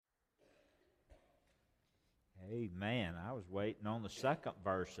Amen. I was waiting on the second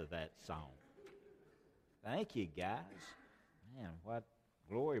verse of that song. Thank you, guys. Man, what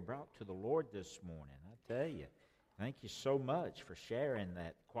glory brought to the Lord this morning, I tell you. Thank you so much for sharing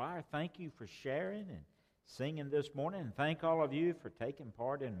that. Choir, thank you for sharing and singing this morning. And thank all of you for taking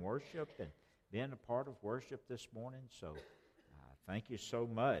part in worship and being a part of worship this morning. So thank you so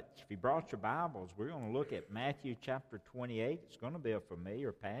much. If you brought your Bibles, we're going to look at Matthew chapter 28. It's going to be a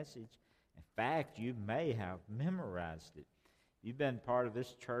familiar passage. In fact, you may have memorized it. If you've been part of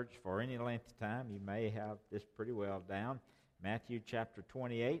this church for any length of time, you may have this pretty well down. Matthew chapter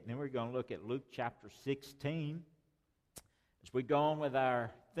 28, and then we're going to look at Luke chapter 16. As we go on with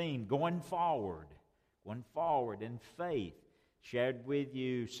our theme, going forward in faith. Shared with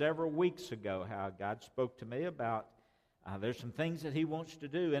you several weeks ago how God spoke to me about there's some things that He wants to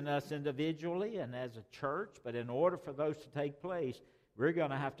do in us individually and as a church, but in order for those to take place, we're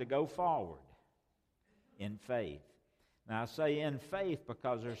going to have to go forward in faith. Now, I say in faith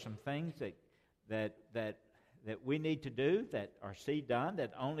because there's some things that we need to do that are done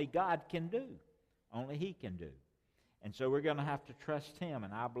that only God can do, only He can do. And so we're going to have to trust Him,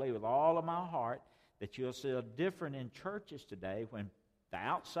 and I believe with all of my heart that you'll see a difference in churches today when the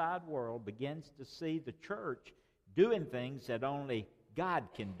outside world begins to see the church doing things that only God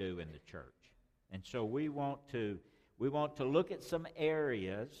can do in the church. And so we want to look at some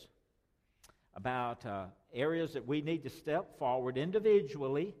areas about areas that we need to step forward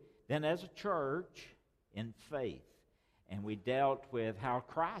individually, then as a church in faith. And we dealt with how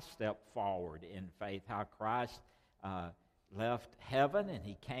Christ stepped forward in faith, how Christ left heaven and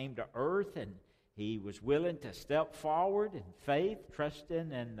He came to earth, and He was willing to step forward in faith,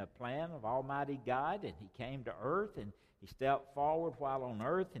 trusting in the plan of Almighty God, and He came to earth and He stepped forward while on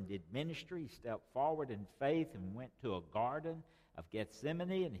earth and did ministry. He stepped forward in faith and went to a garden of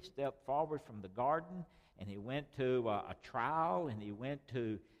Gethsemane, and He stepped forward from the garden, and He went to a trial, and He went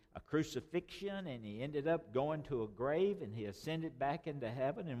to a crucifixion, and He ended up going to a grave, and He ascended back into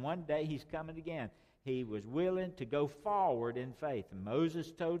heaven, and one day He's coming again. He was willing to go forward in faith. And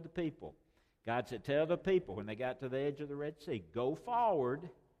Moses told the people, God said, tell the people when they got to the edge of the Red Sea, go forward,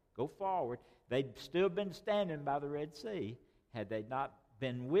 go forward. They'd still been standing by the Red Sea had they not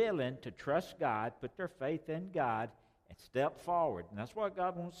been willing to trust God, put their faith in God, and step forward. And that's what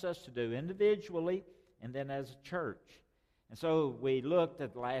God wants us to do individually and then as a church. And so we looked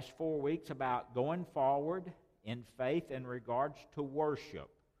at the last 4 weeks about going forward in faith in regards to worship.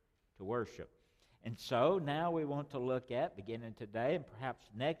 And so now we want to look at, beginning today and perhaps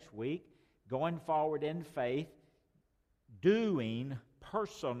next week, going forward in faith, doing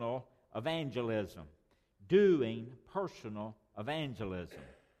personal evangelism. Doing personal evangelism.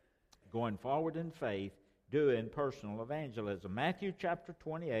 Going forward in faith, doing personal evangelism. Matthew chapter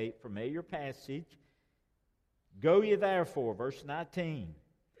 28, familiar passage. Go ye therefore, verse 19.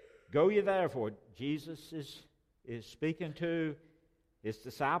 Go ye therefore. Jesus is speaking to His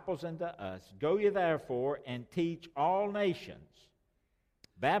disciples and to us. Go ye therefore and teach all nations,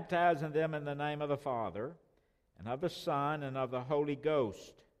 baptizing them in the name of the Father, and of the Son, and of the Holy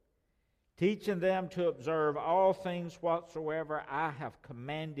Ghost, teaching them to observe all things whatsoever I have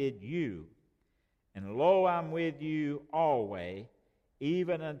commanded you. And lo, I'm with you always,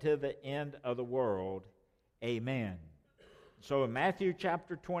 even unto the end of the world. Amen. So in Matthew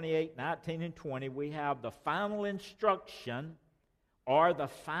chapter 28, 19 and 20, we have the final instruction or the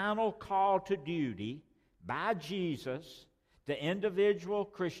final call to duty by Jesus to individual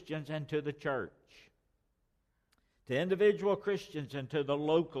Christians and to the church. To individual Christians and to the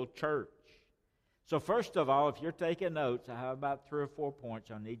local church. So first of all, if you're taking notes, I have about 3 or 4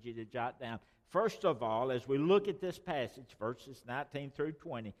 points I need you to jot down. First of all, as we look at this passage, verses 19 through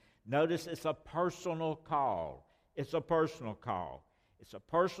 20, notice it's a personal call. It's a personal call. It's a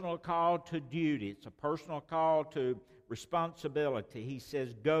personal call to duty. It's a personal call to responsibility. He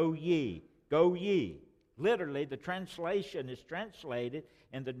says, go ye, go ye. Literally, the translation is translated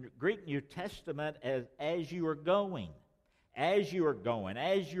in the Greek New Testament as you are going. As you are going,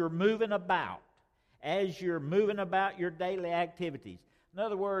 as you're moving about your daily activities. In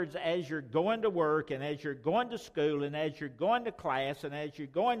other words, as you're going to work, and as you're going to school, and as you're going to class, and as you're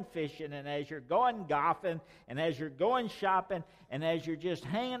going fishing, and as you're going golfing, and as you're going shopping, and as you're just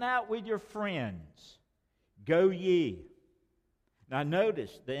hanging out with your friends, go ye. Now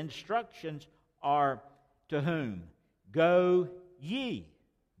notice, the instructions are to whom? Go ye.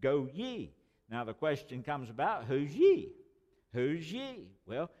 Go ye. Now the question comes about, who's ye? Who's ye?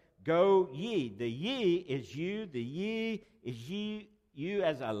 Well, go ye. The ye is you. The ye is you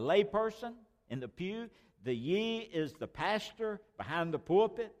as a layperson in the pew. The ye is the pastor behind the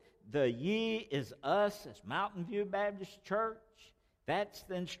pulpit. the ye is us as Mountain View Baptist Church. That's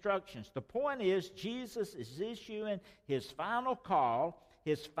the instructions. The point is, Jesus is issuing his final call,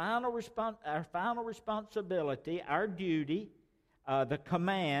 our final responsibility, our duty, the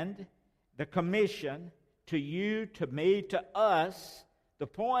command, the commission to you, to me, to us. The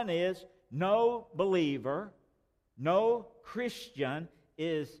point is, no believer, no Christian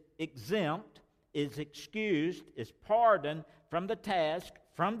is exempt, is excused, is pardoned from the task,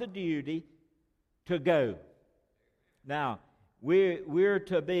 from the duty to go. Now, we're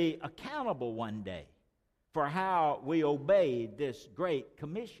to be accountable one day for how we obeyed this great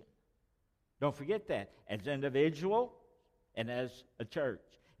commission. Don't forget that. As an individual and as a church.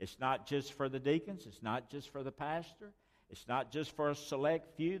 It's not just for the deacons. It's not just for the pastor. It's not just for a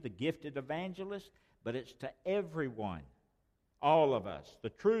select few, the gifted evangelists, but it's to everyone, all of us. The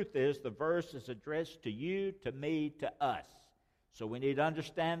truth is, the verse is addressed to you, to me, to us. So we need to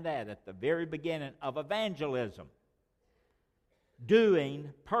understand that at the very beginning of evangelism. Doing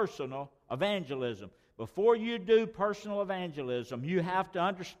personal evangelism. Before you do personal evangelism, you have to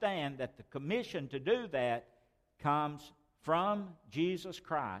understand that the commission to do that comes from Jesus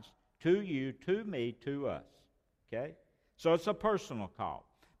Christ to you, to me, to us. Okay? So it's a personal call.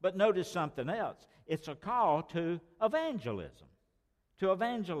 But notice something else. It's a call to evangelism. To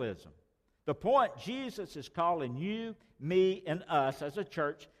evangelism. The point, Jesus is calling you, me, and us as a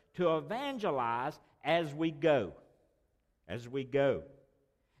church to evangelize as we go. As we go.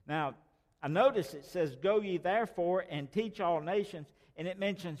 Now, I notice it says, go ye therefore and teach all nations, and it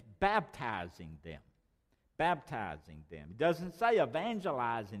mentions baptizing them. Baptizing them. It doesn't say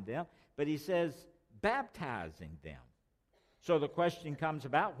evangelizing them, but he says baptizing them. So the question comes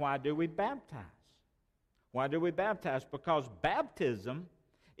about, why do we baptize? Why do we baptize? Because baptism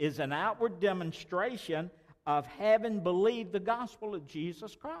is an outward demonstration of having believed the gospel of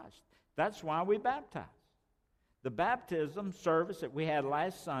Jesus Christ. That's why we baptize. The baptism service that we had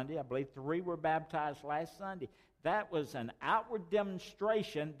last Sunday, I believe 3 were baptized last Sunday, that was an outward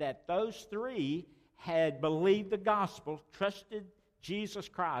demonstration that those 3 had believed the gospel, trusted Jesus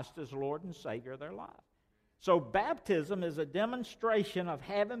Christ as Lord and Savior of their life. So baptism is a demonstration of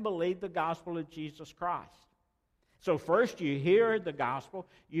having believed the gospel of Jesus Christ. So first you hear the gospel,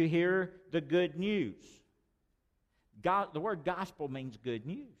 you hear the good news. The word gospel means good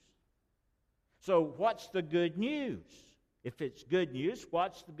news. So what's the good news? If it's good news,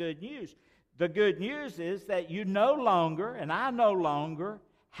 what's the good news? The good news is that you no longer, and I no longer,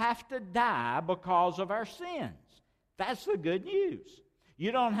 have to die because of our sins. That's the good news.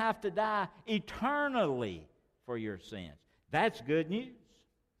 You don't have to die eternally for your sins. That's good news.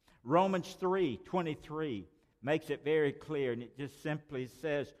 Romans 3:23 makes it very clear, and it just simply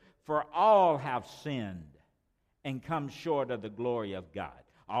says, for all have sinned and come short of the glory of God.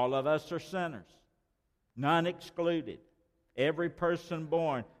 All of us are sinners, none excluded. Every person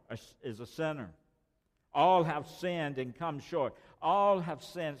born is a sinner. All have sinned and come short. All have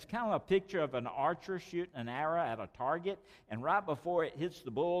sinned. It's kind of a picture of an archer shooting an arrow at a target, and right before it hits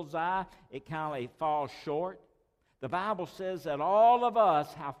the bullseye, it kind of falls short. The Bible says that all of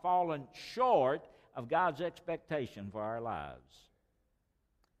us have fallen short of God's expectation for our lives.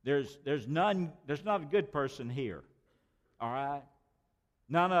 There's not a good person here. All right?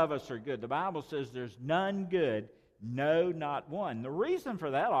 None of us are good. The Bible says there's none good, no, not one. The reason for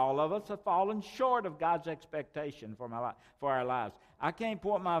that, all of us have fallen short of God's expectation for our lives. I can't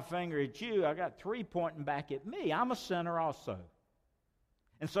point my finger at you. I got 3 pointing back at me. I'm a sinner also.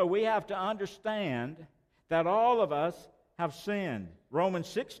 And so we have to understand that all of us have sinned. Romans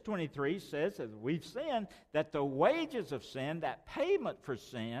 6:23 says that we've sinned, that the wages of sin, that payment for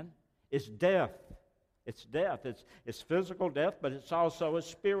sin, is death. It's death. It's physical death, but it's also a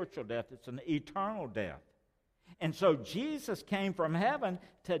spiritual death. It's an eternal death. And so Jesus came from heaven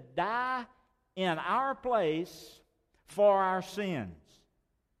to die in our place for our sins.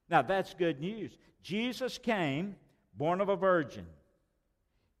 Now that's good news. Jesus came, born of a virgin.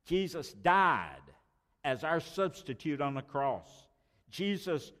 Jesus died as our substitute on the cross.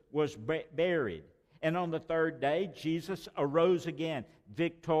 Jesus was buried. And on the third day, Jesus arose again,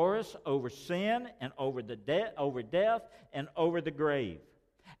 victorious over sin and over death and over the grave.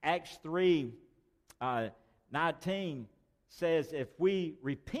 Acts 3:19 says if we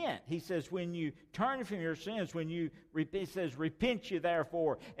repent, he says when you turn from your sins, when you repent, he says repent you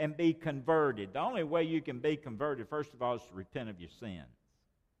therefore and be converted. The only way you can be converted, first of all, is to repent of your sins.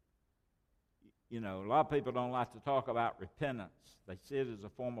 You know, a lot of people don't like to talk about repentance. They see it as a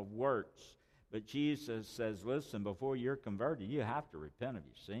form of works. But Jesus says, listen, before you're converted, you have to repent of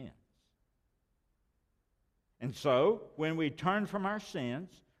your sins. And so, when we turn from our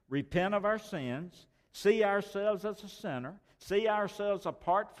sins, repent of our sins, see ourselves as a sinner, see ourselves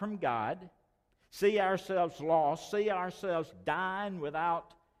apart from God, see ourselves lost, see ourselves dying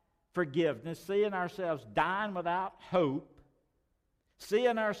without forgiveness, seeing ourselves dying without hope,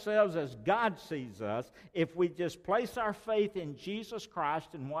 seeing ourselves as God sees us. If we just place our faith in Jesus Christ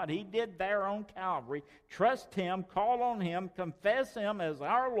and what He did there on Calvary, trust Him, call on Him, confess Him as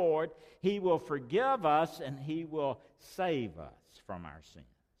our Lord, He will forgive us and He will save us from our sins.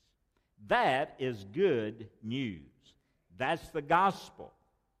 That is good news. That's the gospel.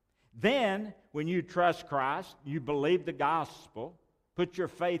 Then, when you trust Christ, you believe the gospel, put your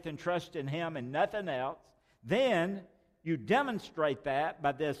faith and trust in Him and nothing else, then you demonstrate that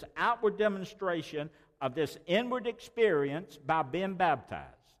by this outward demonstration of this inward experience by being baptized.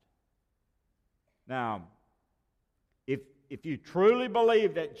 Now, if you truly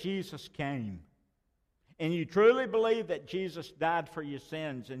believe that Jesus came, and you truly believe that Jesus died for your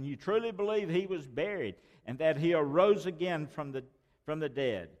sins, and you truly believe He was buried, and that He arose again from the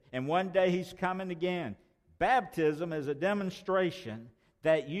dead, and one day He's coming again, baptism is a demonstration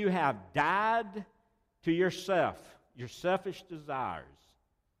that you have died to yourself, your selfish desires.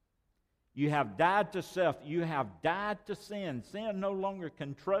 You have died to self. You have died to sin. Sin no longer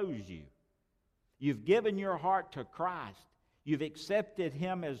controls you. You've given your heart to Christ. You've accepted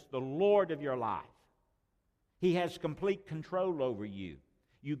Him as the Lord of your life. He has complete control over you.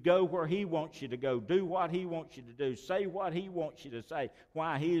 You go where He wants you to go. Do what He wants you to do. Say what He wants you to say.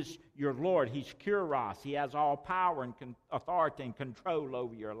 Why? He is your Lord. He's Kyrios. He has all power and authority and control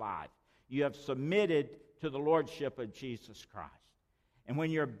over your life. You have submitted to the Lordship of Jesus Christ. And when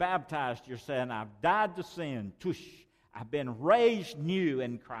you're baptized, you're saying, I've died to sin. Tush. I've been raised new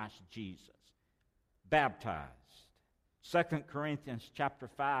in Christ Jesus. Baptized. 2 Corinthians chapter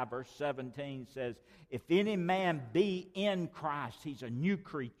 5, verse 17 says, if any man be in Christ, he's a new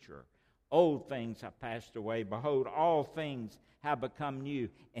creature. Old things have passed away. Behold, all things have become new.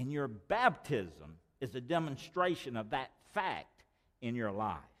 And your baptism is a demonstration of that fact in your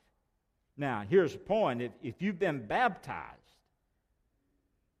life. Now, here's the point. If you've been baptized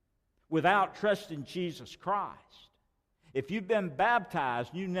without trusting Jesus Christ, if you've been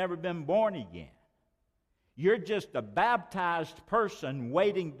baptized and you've never been born again, you're just a baptized person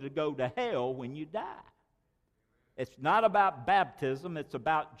waiting to go to hell when you die. It's not about baptism, it's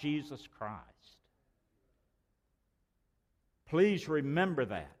about Jesus Christ. Please remember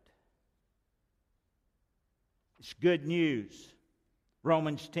that. It's good news.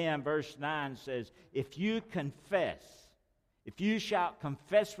 Romans 10 verse 9 says, if you shalt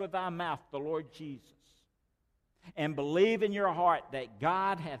confess with thy mouth the Lord Jesus, and believe in your heart that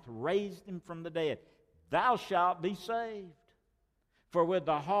God hath raised Him from the dead, thou shalt be saved. For with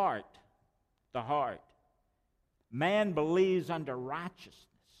the heart, man believes unto righteousness,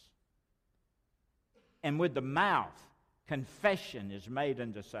 and with the mouth, confession is made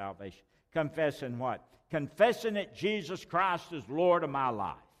unto salvation. Confessing what? Confessing that Jesus Christ is Lord of my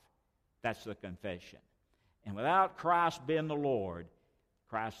life. That's the confession. And without Christ being the Lord,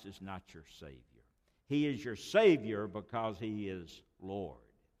 Christ is not your Savior. He is your Savior because He is Lord.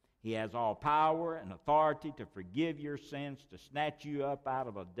 He has all power and authority to forgive your sins, to snatch you up out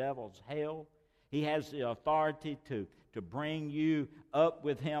of a devil's hell. He has the authority to bring you up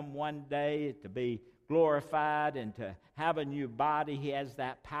with Him one day, to be glorified and to have a new body. He has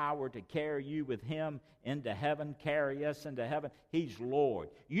that power to carry you with Him into heaven, carry us into heaven. He's Lord.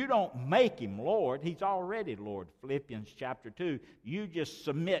 You don't make Him Lord. He's already Lord. Philippians chapter 2. You just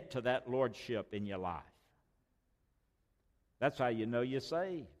submit to that lordship in your life. That's how you know you're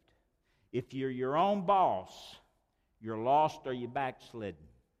saved. If you're your own boss, you're lost or you're backslidden.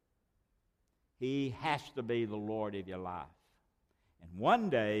 He has to be the Lord of your life. And one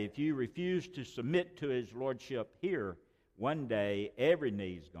day, if you refuse to submit to His lordship here, one day every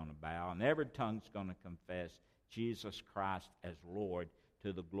knee is going to bow and every tongue is going to confess Jesus Christ as Lord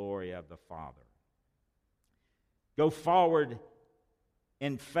to the glory of the Father. Go forward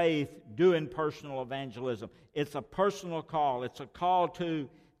in faith, doing personal evangelism. It's a personal call. It's a call to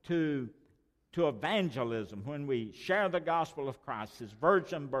evangelism when we share the gospel of Christ, His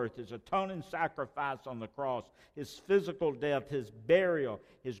virgin birth, His atoning sacrifice on the cross, His physical death, His burial,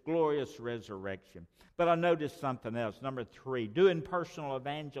 His glorious resurrection. But I noticed something else. Number 3, doing personal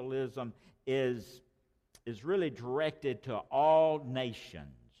evangelism is really directed to all nations.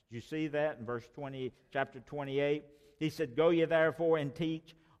 Do you see that in verse 20, chapter 28? He said, go ye therefore and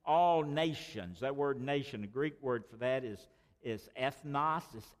teach all nations. That word nation, the Greek word for that is ethnos,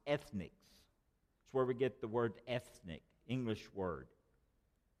 it's ethnics. It's where we get the word ethnic, English word.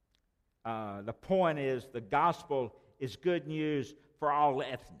 The point is the gospel is good news for all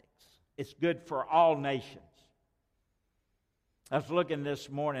ethnics. It's good for all nations. I was looking this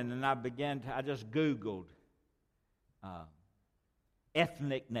morning and I just Googled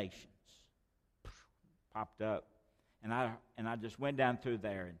ethnic nations. Popped up. And I just went down through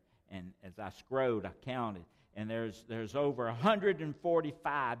there, and as I scrolled, I counted, and there's over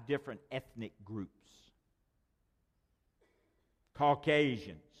 145 different ethnic groups.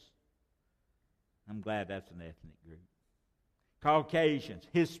 Caucasians. I'm glad that's an ethnic group. Caucasians,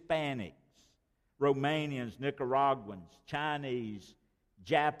 Hispanics, Romanians, Nicaraguans, Chinese,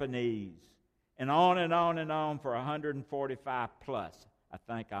 Japanese, and on and on and on for 145 plus. I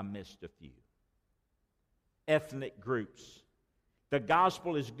think I missed a few. Ethnic groups. The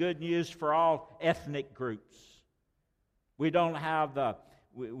gospel is good news for all ethnic groups. We don't have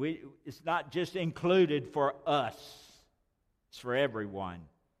it's not just included for us. It's for everyone.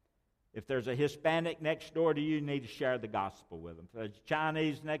 If there's a Hispanic next door to you, you need to share the gospel with them. If there's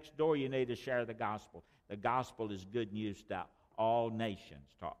Chinese next door, you need to share the gospel. The gospel is good news to all nations,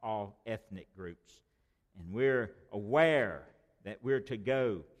 to all ethnic groups. And we're aware that we're to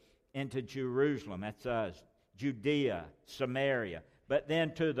go into Jerusalem, that's us, Judea, Samaria, but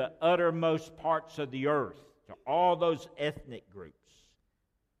then to the uttermost parts of the earth, to all those ethnic groups.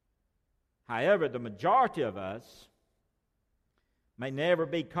 However, the majority of us may never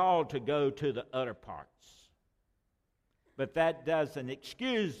be called to go to the utter parts. But that doesn't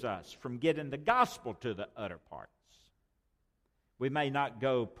excuse us from getting the gospel to the utter parts. We may not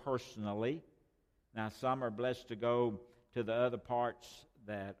go personally. Now, some are blessed to go to the other parts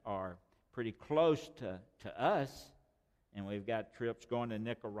that are pretty close to us, and we've got trips going to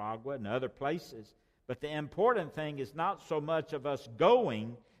Nicaragua and other places. But the important thing is not so much of us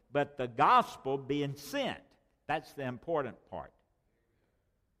going, but the gospel being sent. That's the important part.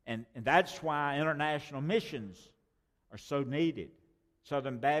 And that's why international missions are so needed.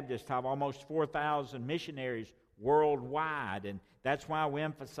 Southern Baptists have almost 4,000 missionaries worldwide, and that's why we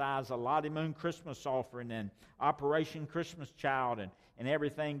emphasize a Lottie Moon Christmas offering and Operation Christmas Child and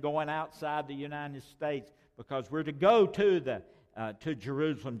everything going outside the United States, because we're to go to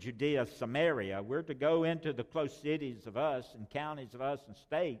Jerusalem, Judea, Samaria. We're to go into the close cities of us and counties of us and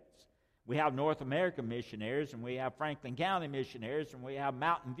states. We have North American missionaries, and we have Franklin County missionaries, and we have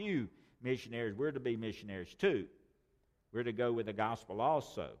Mountain View missionaries. We're to be missionaries too. We're to go with the gospel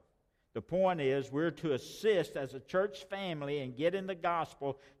also. The point is, we're to assist as a church family in getting the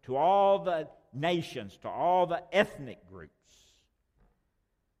gospel to all the nations, to all the ethnic groups.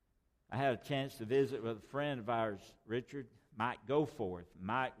 I had a chance to visit with a friend of ours, Richard, Mike Goforth.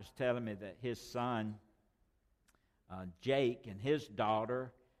 Mike was telling me that his son, Jake, and his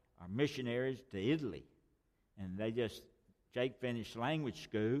daughter are missionaries to Italy. And Jake finished language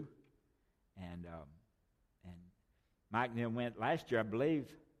school, and Mike then went last year, I believe,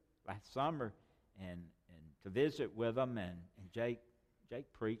 last summer, and to visit with them, and Jake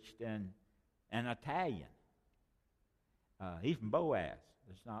preached in Italian. He's from Boaz.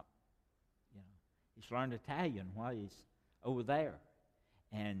 It's not, he's learned Italian while he's over there.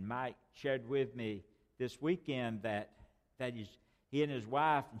 And Mike shared with me this weekend that he and his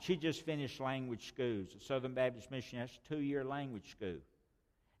wife, and she just finished language schools. The Southern Baptist Mission has a 2-year language school.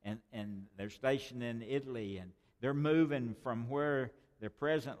 And they're stationed in Italy, and they're moving from where they're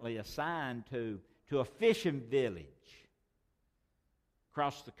presently assigned to a fishing village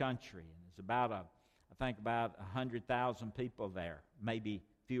across the country. And there's about 100,000 people there, maybe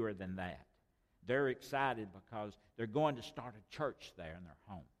fewer than that. They're excited because they're going to start a church there in their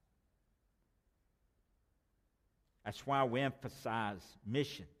home. That's why we emphasize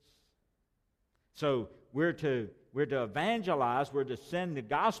missions. So we're to evangelize, we're to send the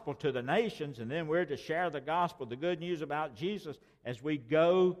gospel to the nations, and then we're to share the gospel, the good news about Jesus, as we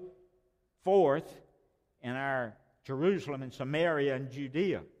go forth in our Jerusalem and Samaria and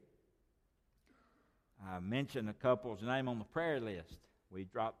Judea. I mentioned a couple's name on the prayer list. We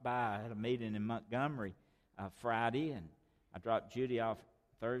dropped by, I had a meeting in Montgomery Friday, and I dropped Judy off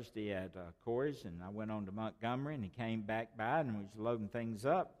Thursday at Corey's, and I went on to Montgomery, and he came back by, and we was loading things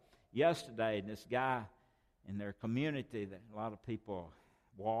up yesterday, and this guy in their community that a lot of people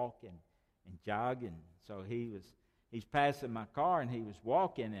walk and jog, and so he's passing my car, and he was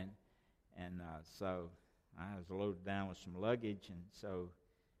walking, and so I was loaded down with some luggage, and so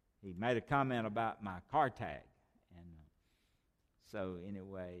he made a comment about my car tag, and so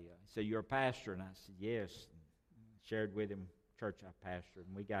anyway, he said, "You're a pastor?" And I said, "Yes." And shared with him church I pastored,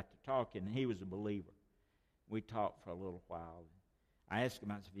 and we got to talking, and he was a believer. We talked for a little while. I asked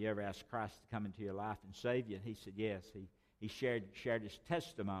him, I said, "Have you ever asked Christ to come into your life and save you?" And he said, "Yes." He shared his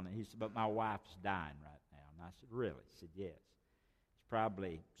testimony. He said, "But my wife's dying right now." And I said, "Really?" He said, "Yes.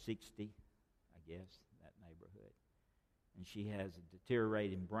 probably 60, I guess, that neighborhood. And she has a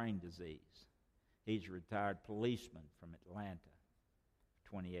deteriorating brain disease. He's a retired policeman from Atlanta for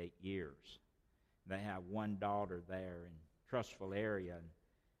 28 years. They have one daughter there in Trussville area and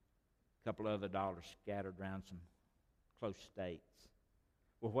a couple other daughters scattered around some close states.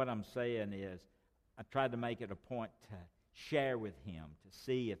 Well, what I'm saying is I tried to make it a point to share with him to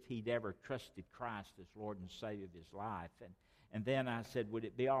see if he'd ever trusted Christ as Lord and Savior of his life. And then I said, would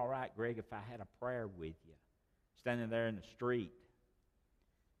it be all right, Greg, if I had a prayer with you? Standing there in the street.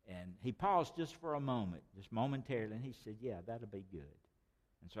 And he paused just for a moment, just momentarily, and he said, yeah, that'll be good.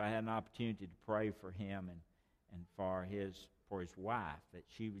 And so I had an opportunity to pray for him and for his wife, that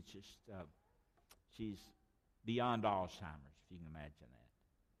she was just, she's beyond Alzheimer's, if you can imagine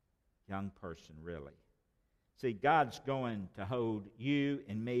that. Young person, really. See, God's going to hold you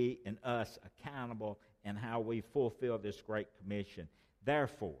and me and us accountable in how we fulfill this great commission.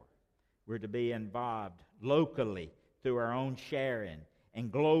 Therefore, we're to be involved locally through our own sharing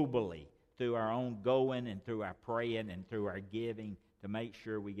and globally through our own going and through our praying and through our giving to make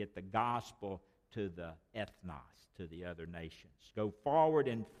sure we get the gospel to the ethnos, to the other nations. Go forward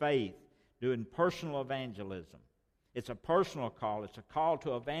in faith, doing personal evangelism. It's a personal call. It's a call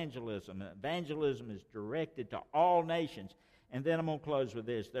to evangelism. Evangelism is directed to all nations. And then I'm going to close with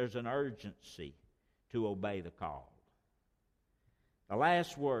this. There's an urgency to obey the call. The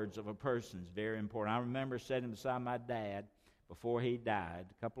last words of a person is very important. I remember sitting beside my dad before he died,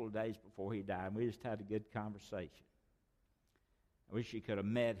 a couple of days before he died, and we just had a good conversation. I wish you could have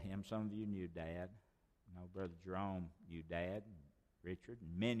met him. Some of you knew Dad. You know, Brother Jerome knew Dad, and Richard,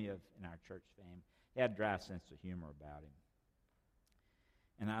 and many in our church family. He had a dry sense of humor about him.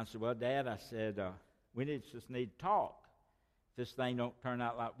 And I said, well, Dad, I said, we just need to talk. If this thing don't turn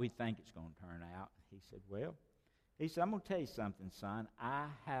out like we think it's going to turn out. He said, well, I'm going to tell you something, son. I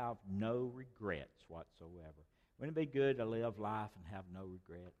have no regrets whatsoever. Wouldn't it be good to live life and have no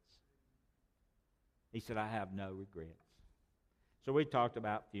regrets? He said, I have no regrets. So we talked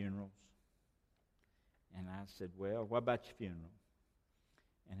about funerals. And I said, well, what about your funeral?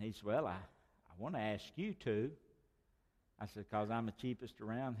 And he said, well, I want to ask you to. I said, because I'm the cheapest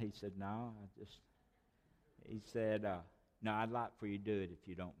around. He said, no, he said, no, I'd like for you to do it if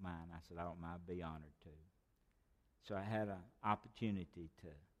you don't mind. I said, I don't mind. I'd be honored to. So I had an opportunity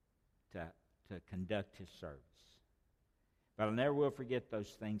to conduct his service. But I never will forget those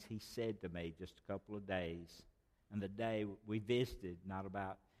things he said to me just a couple of days. And the day we visited,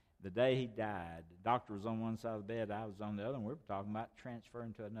 the day he died, the doctor was on one side of the bed, I was on the other, and we were talking about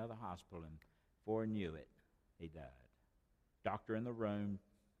transferring to another hospital. And before I knew it, he died. Doctor in the room,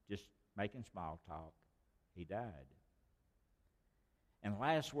 just making small talk. He died. And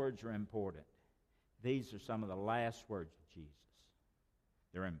last words are important. These are some of the last words of Jesus.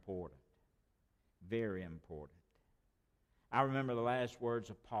 They're important. Very important. I remember the last words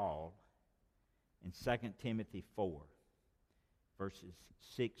of Paul in 2 Timothy 4, verses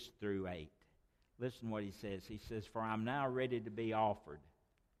 6 through 8. Listen what he says. He says, for I'm now ready to be offered.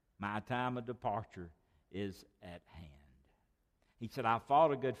 My time of departure is at hand. He said, I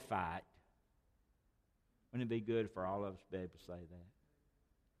fought a good fight. Wouldn't it be good for all of us to be able to say that?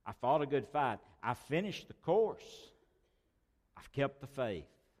 I fought a good fight. I finished the course. I've kept the faith.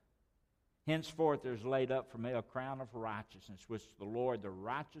 Henceforth there's laid up for me a crown of righteousness, which the Lord, the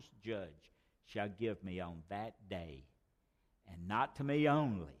righteous judge, shall give me on that day. And not to me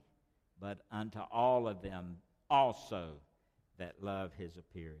only, but unto all of them also that love his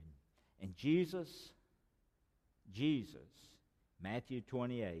appearing. And Jesus, Matthew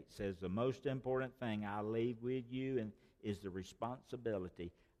 28 says, the most important thing I leave with you is the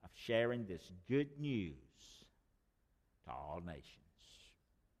responsibility of sharing this good news to all nations.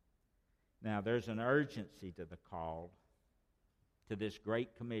 Now, there's an urgency to the call, to this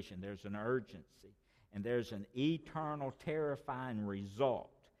great commission. There's an urgency. And there's an eternal, terrifying result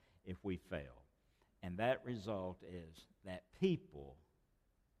if we fail. And that result is that people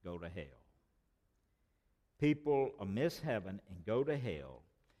go to hell. People will miss heaven and go to hell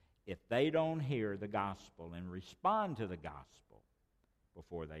if they don't hear the gospel and respond to the gospel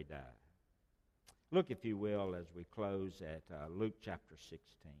before they die. Look, if you will, as we close at Luke chapter 16.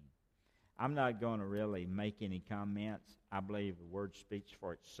 I'm not going to really make any comments. I believe the word speaks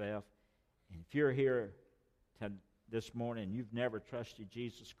for itself. And if you're here this morning and you've never trusted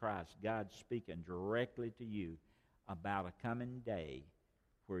Jesus Christ, God's speaking directly to you about a coming day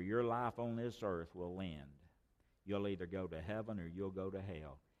where your life on this earth will end. You'll either go to heaven or you'll go to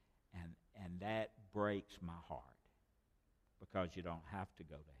hell. And that breaks my heart because you don't have to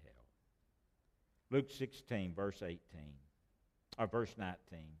go to hell. Luke 16, verse 18. Verse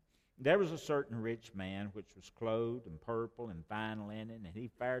 19. There was a certain rich man which was clothed in purple and fine linen, and he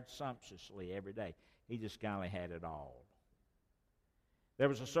fared sumptuously every day. He just kind of had it all. There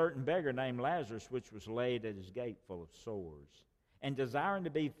was a certain beggar named Lazarus which was laid at his gate full of sores, and desiring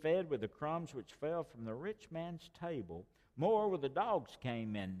to be fed with the crumbs which fell from the rich man's table. Moreover, the dogs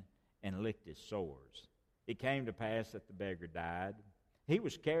came in and licked his sores. It came to pass that the beggar died. He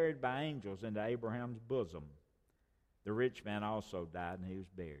was carried by angels into Abraham's bosom. The rich man also died, and he was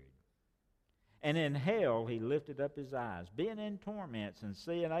buried. And in hell he lifted up his eyes, being in torments, and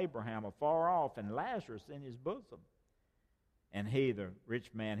seeing Abraham afar off, and Lazarus in his bosom. And he, the rich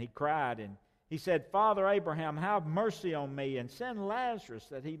man, he cried, and he said, Father Abraham, have mercy on me, and send Lazarus,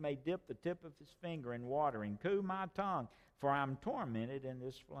 that he may dip the tip of his finger in water, and cool my tongue, for I am tormented in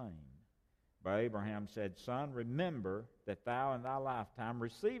this flame. But Abraham said, Son, remember that thou in thy lifetime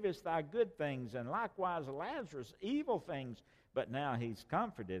receivest thy good things, and likewise Lazarus evil things. But now he's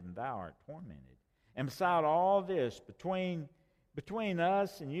comforted, and thou art tormented. And beside all this, between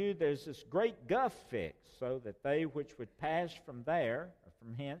us and you, there's this great gulf fixed, so that they which would pass from there, or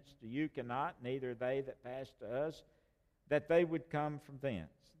from hence to you cannot, neither they that pass to us, that they would come from thence.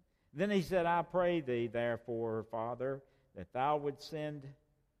 Then he said, I pray thee, therefore, Father, that thou would send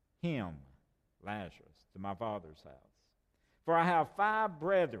him, Lazarus, to my father's house. For I have 5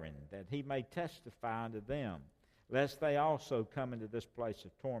 brethren, that he may testify unto them, lest they also come into this place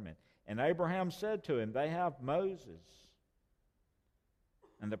of torment. And Abraham said to him, They have Moses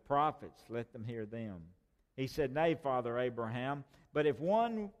and the prophets, let them hear them. He said, Nay, Father Abraham, but if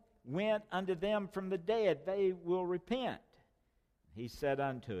one went unto them from the dead, they will repent. He said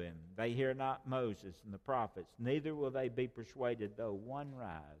unto him, They hear not Moses and the prophets, neither will they be persuaded, though one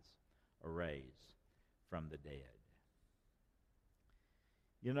rise or raise from the dead.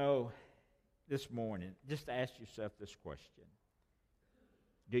 You know, this morning, just ask yourself this question.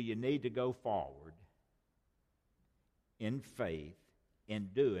 Do you need to go forward in faith in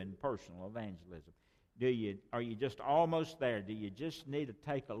doing personal evangelism? Are you just almost there? Do you just need to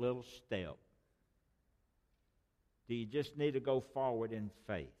take a little step? Do you just need to go forward in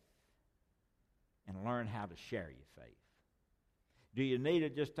faith and learn how to share your faith? Do you need to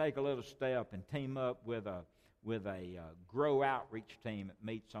just take a little step and team up with a Grow outreach team that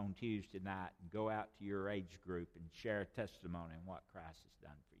meets on Tuesday night and go out to your age group and share a testimony on what Christ has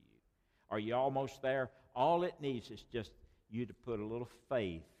done for you? Are you almost there? All it needs is just you to put a little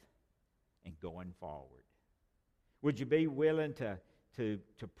faith in going forward. Would you be willing to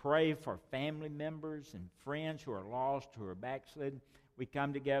pray for family members and friends who are lost, who are backslidden? We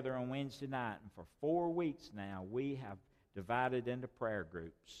come together on Wednesday night, and for 4 weeks now we have divided into prayer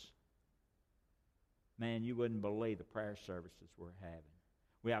groups. Man, you wouldn't believe the prayer services we're having.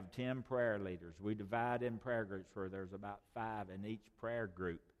 We have 10 prayer leaders. We divide in prayer groups where there's about 5 in each prayer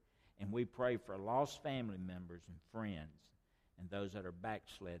group. And we pray for lost family members and friends and those that are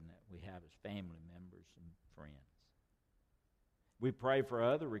backslidden that we have as family members and friends. We pray for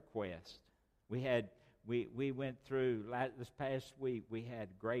other requests. We went through, this past week, we had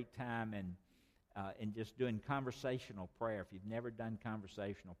a great time in just doing conversational prayer. If you've never done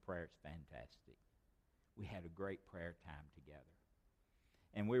conversational prayer, it's fantastic. We had a great prayer time together.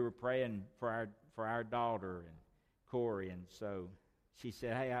 And we were praying for our daughter and Corey, and so she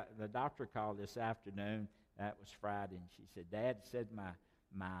said, hey, the doctor called this afternoon. That was Friday, and she said, Dad said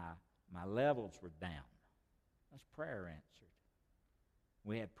my levels were down. That's prayer answered.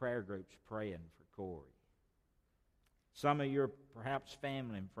 We had prayer groups praying for Corey. Some of your perhaps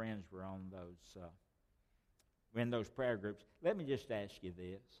family and friends were on in those prayer groups. Let me just ask you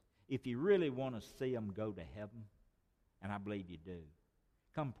this. If you really want to see them go to heaven, and I believe you do,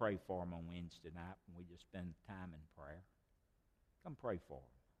 come pray for them on Wednesday night when we just spend time in prayer. Come pray for them.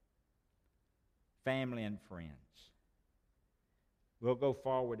 Family and friends. We'll go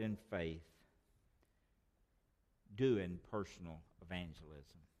forward in faith, doing personal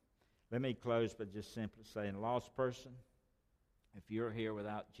evangelism. Let me close by just simply saying, lost person, if you're here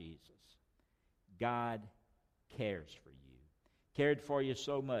without Jesus, God cares for you. Cared for you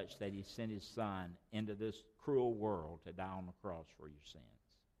so much that He sent His Son into this cruel world to die on the cross for your sins.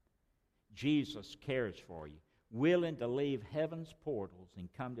 Jesus cares for you, willing to leave heaven's portals and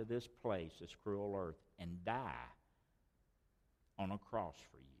come to this place, this cruel earth, and die on a cross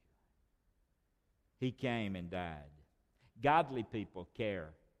for you. He came and died. Godly people care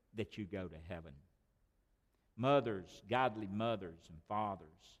that you go to heaven. Mothers, godly mothers and fathers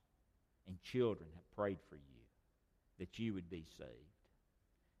and children have prayed for you that you would be saved.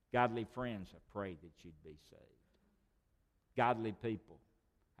 Godly friends have prayed that you'd be saved. Godly people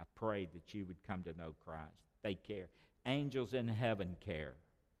have prayed that you would come to know Christ. They care. Angels in heaven care.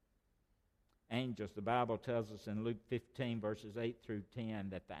 Angels, the Bible tells us in Luke 15, verses 8 through 10,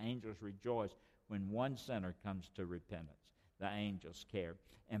 that the angels rejoice when one sinner comes to repentance. The angels care.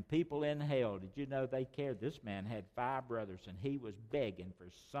 And people in hell, did you know they cared? This man had 5 brothers, and he was begging for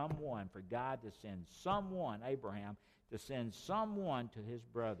someone, for God to send someone, Abraham, to send someone to his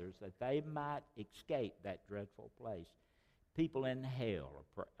brothers that they might escape that dreadful place. People in hell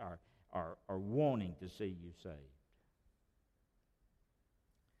are wanting to see you saved.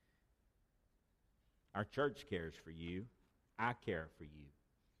 Our church cares for you. I care for you.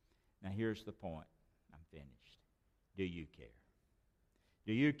 Now here's the point. I'm finished. Do you care?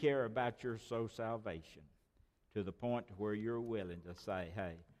 Do you care about your soul salvation to the point to where you're willing to say,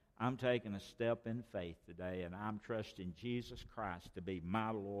 hey, I'm taking a step in faith today and I'm trusting Jesus Christ to be my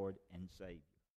Lord and Savior?